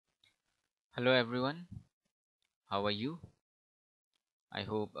Hello everyone, how are you? I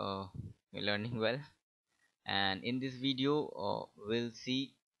hope you're learning well. And in this video, we'll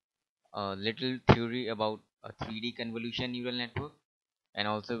see a little theory about a 3D convolution neural network, and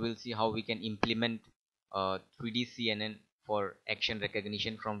also we'll see how we can implement 3D CNN for action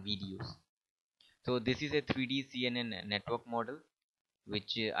recognition from videos. So this is a 3D CNN network model,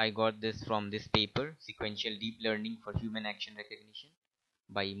 which I got this from this paper, Sequential Deep Learning for Human Action Recognition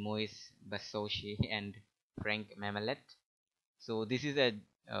by Moise Bassochet and Frank Mamelet. So this is a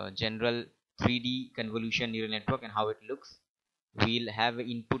general 3D convolution neural network and how it looks. We'll have an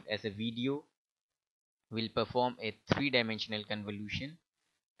input as a video. We'll perform a three-dimensional convolution,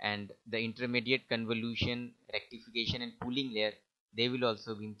 and the intermediate convolution, rectification, and pooling layer, they will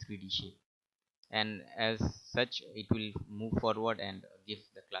also be in 3D shape. And as such, it will move forward and give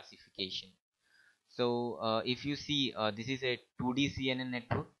the classification. So if you see, this is a 2D CNN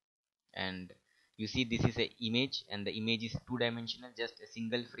network, and you see this is a image, and the image is two-dimensional, just a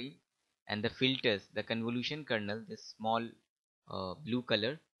single frame. And the filters, the convolution kernel, this small blue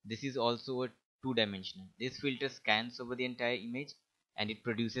color, this is also a two-dimensional. This filter scans over the entire image and it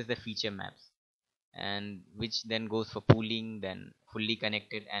produces the feature maps, and which then goes for pooling, then fully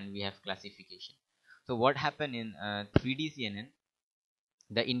connected, and we have classification. So what happened in 3D CNN,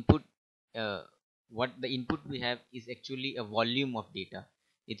 the input, uh, what the input we have is actually a volume of data.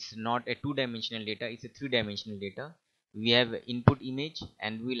 It's not a two-dimensional data, it's a three-dimensional data. We have input image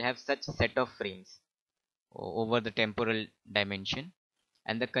and we'll have such set of frames over the temporal dimension.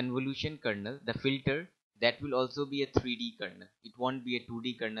 And the convolution kernel, the filter, that will also be a 3D kernel. It won't be a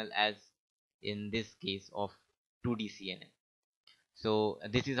 2D kernel as in this case of 2D CNN. So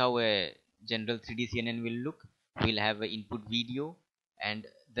this is how a general 3D CNN will look. We'll have an input video, and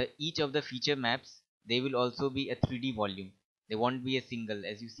the each of the feature maps, they will also be a 3D volume. They won't be a single,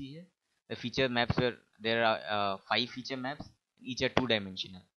 as you see here. The feature maps where there are 5 feature maps, each are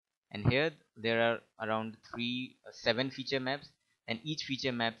two-dimensional, and here there are around 7 feature maps, and each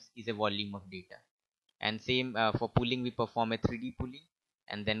feature maps is a volume of data. And same for pooling, we perform a 3D pooling,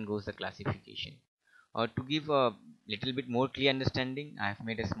 and then goes the classification. To give a little bit more clear understanding, I have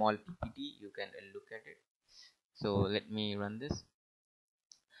made a small PPT. You can look at it. So let me run this.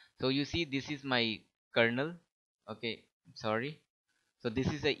 So you see, this is my kernel. Okay, sorry. So this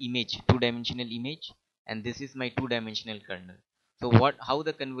is a image, two-dimensional image, and this is my two-dimensional kernel. So how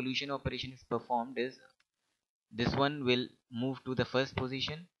the convolution operation is performed is, this one will move to the first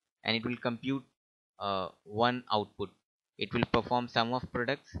position and it will compute one output. It will perform sum of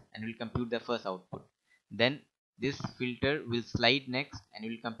products and will compute the first output. Then this filter will slide next and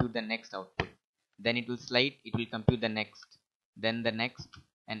will compute the next output. Then it will slide, it will compute the next, then the next,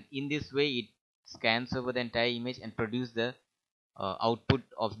 and in this way it scans over the entire image and produce the output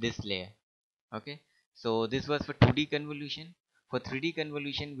of this layer. Okay, so this was for 2D convolution. For 3D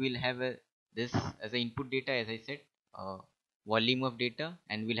convolution, we'll have this as a input data, as I said, uh, volume of data,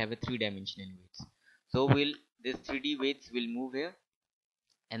 and we'll have a three-dimensional weights. So this 3D weights will move here,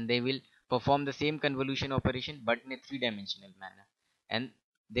 and they will perform the same convolution operation but in a three-dimensional manner, and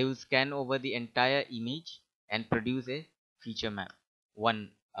they will scan over the entire image and produce a feature map,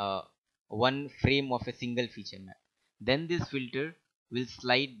 one uh, one frame of a single feature map. Then this filter will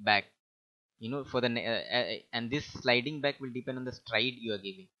slide back, for the and this sliding back will depend on the stride you are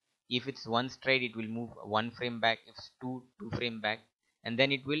giving. If it's one stride, it will move one frame back. If it's two frame back, and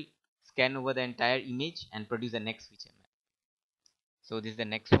then it will scan over the entire image and produce the next feature map. So this is the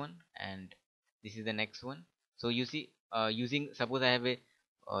next one, and this is the next one. So you see, using, suppose I have a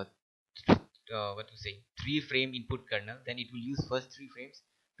uh, what to say, 3 frame input kernel, then it will use first 3 frames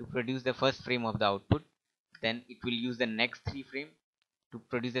to produce the first frame of the output. Then it will use the next 3 frame to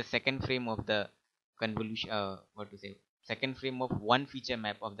produce the second frame of the convolution, what to say, second frame of one feature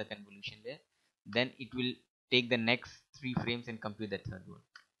map of the convolution layer. Then it will take the next 3 frames and compute the third one.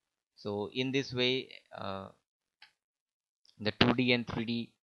 So in this way, the 2D and 3D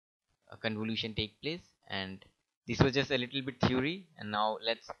convolution take place. And this was just a little bit theory, and now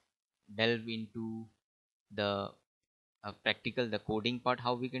let's delve into the practical, the coding part,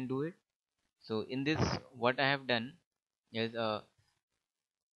 how we can do it. So in this, what I have done is,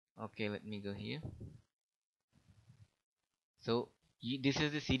 okay, let me go here. So this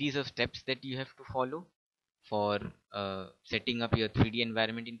is a series of steps that you have to follow for setting up your 3D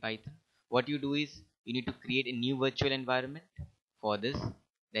environment in Python. What you do is, you need to create a new virtual environment for this.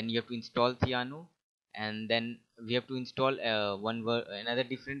 Then you have to install Theano, and then we have to install another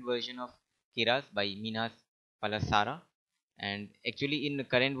different version of Keras by Minas Palasara. And actually, in the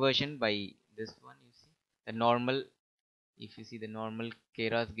current version by this one, you see the normal if you see the normal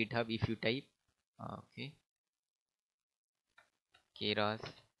Keras GitHub, if you type okay, Keras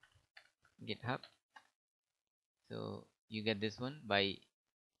GitHub, so you get this one by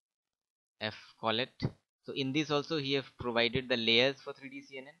F Collect. So in this also he have provided the layers for 3D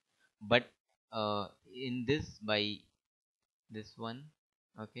CNN, but in this by this one,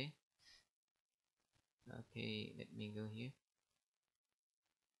 okay, okay, let me go here.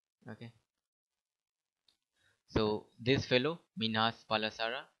 Okay, so this fellow Minhas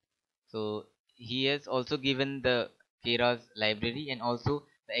Palasara, so he has also given the Keras library and also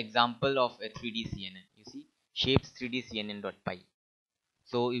the example of a 3D CNN. You see, shapes 3D CNN.py.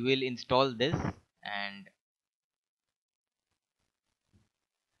 So we will install this, and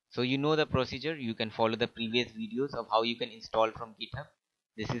so you know the procedure. You can follow the previous videos of how you can install from GitHub.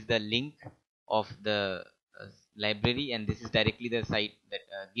 This is the link of the library, and this is directly the site, that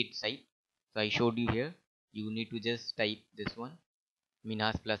Git site. So I showed you here. You need to just type this one,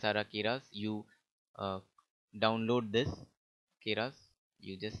 Minhas Plasara Keras. You uh, download this Keras.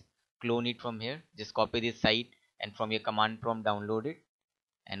 You just clone it from here. Just copy this site and from your command prompt download it.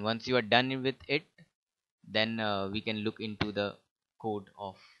 And once you are done with it, then we can look into the code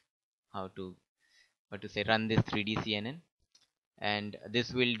of how to say run this 3D CNN. And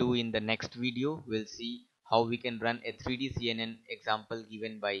this will do in the next video. We'll see how we can run a 3D CNN example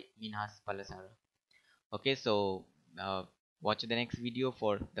given by Minhas Palasara. Okay, so watch the next video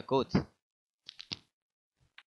for the codes.